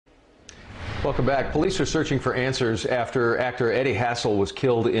Welcome back. Police are searching for answers after actor Eddie Hassell was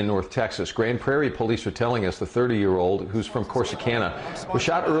killed in North Texas. Grand Prairie police are telling us the 30-year-old, who's from Corsicana, was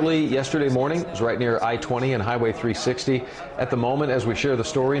shot early yesterday morning. It was right near I-20 and Highway 360. At the moment, as we share the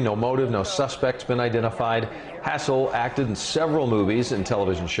story, no motive, no suspect's been identified. Hassell acted in several movies and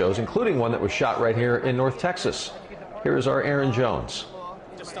television shows, including one that was shot right here in North Texas. Here is our Aaron Jones.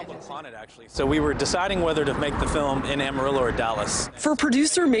 Just stumbled upon it, actually. So we were deciding whether to make the film in Amarillo or Dallas. For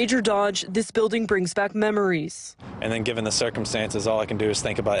producer Major Dodge, this building brings back memories. And then given the circumstances, all I can do is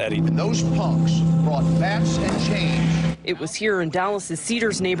think about Eddie. And those punks brought bats and change. It was here in Dallas's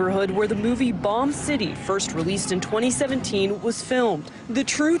Cedars neighborhood where the movie Bomb City, first released in 2017, was filmed. The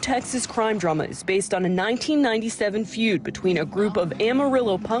true Texas crime drama is based on a 1997 feud between a group of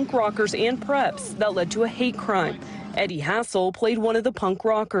Amarillo punk rockers and preps that led to a hate crime. Eddie Hassell played one of the punk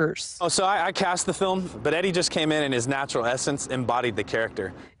rockers. So I cast the film, but Eddie just came in and his natural essence embodied the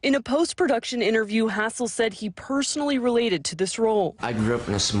character. In a post-production interview, Hassell said he personally related to this role. I grew up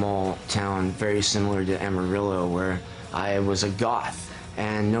in a small town very similar to Amarillo where I was a goth,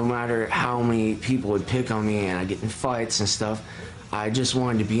 and no matter how many people would pick on me and I'd get in fights and stuff, I just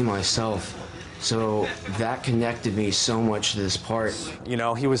wanted to be myself. So that connected me so much to this part. You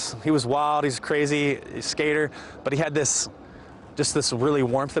know, he was wild, he's crazy, he's a skater, but he had this really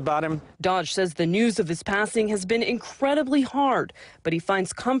warmth about him. Dodge says the news of his passing has been incredibly hard, but he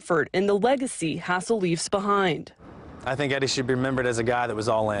finds comfort in the legacy Hassell leaves behind. I think Eddie should be remembered as a guy that was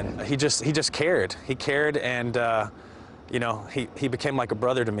all in. He just cared. He cared, and you know, he became like a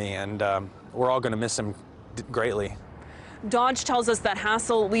brother to me, and we're all going to miss him greatly. Dodge tells us that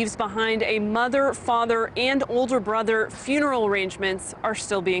Hassell leaves behind a mother, father, and older brother. Funeral arrangements are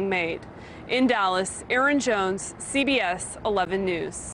still being made. In Dallas, Aaron Jones, CBS 11 News.